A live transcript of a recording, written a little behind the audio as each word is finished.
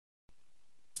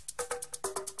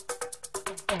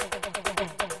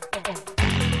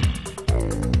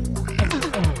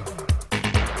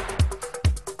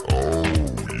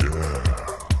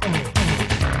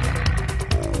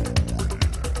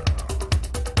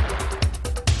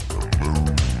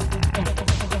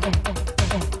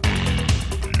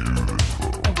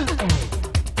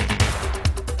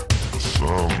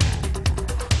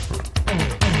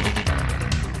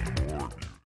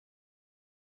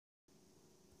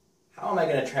How am I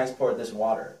going to transport this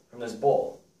water from this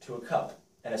bowl to a cup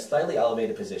in a slightly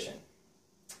elevated position?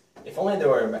 If only there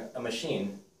were a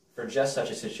machine for just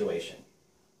such a situation.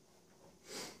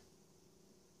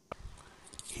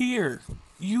 Here,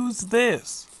 use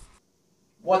this.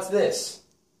 What's this?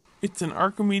 It's an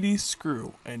Archimedes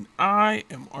screw, and I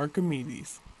am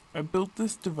Archimedes. I built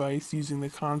this device using the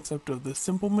concept of the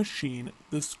simple machine,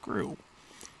 the screw.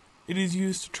 It is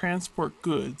used to transport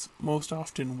goods, most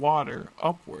often water,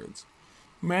 upwards.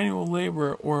 Manual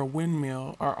labor or a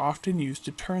windmill are often used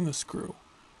to turn the screw.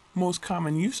 Most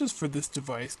common uses for this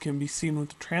device can be seen with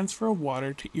the transfer of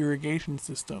water to irrigation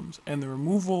systems and the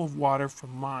removal of water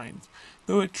from mines,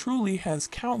 though it truly has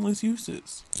countless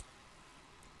uses.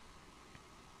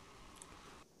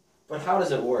 But how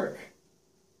does it work?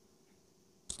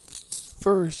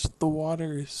 First, the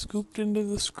water is scooped into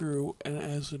the screw, and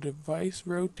as the device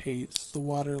rotates, the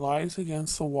water lies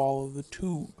against the wall of the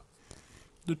tube.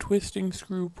 The twisting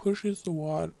screw pushes the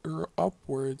water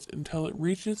upwards until it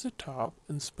reaches the top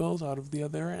and spills out of the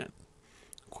other end.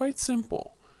 Quite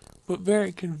simple, but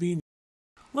very convenient.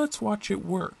 Let's watch it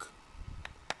work.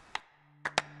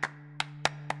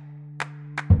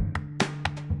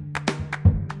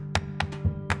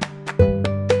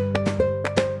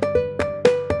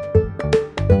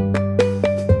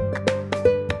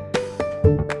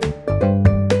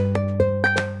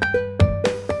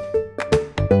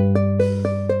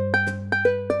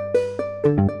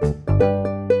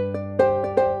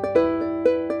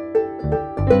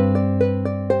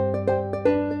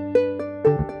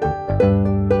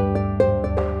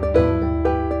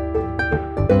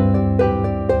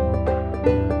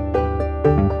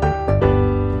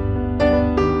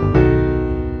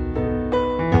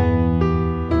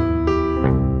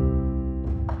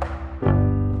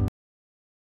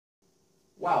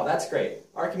 Wow, that's great.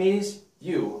 Archimedes,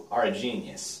 you are a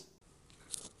genius.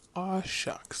 Aw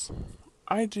shucks.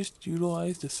 I just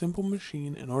utilized a simple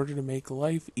machine in order to make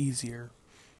life easier.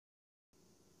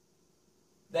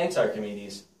 Thanks,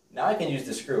 Archimedes. Now I can use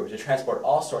the screw to transport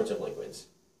all sorts of liquids.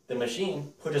 The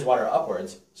machine pushes water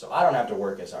upwards, so I don't have to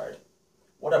work as hard.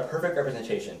 What a perfect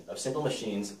representation of simple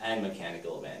machines and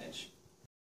mechanical advantage.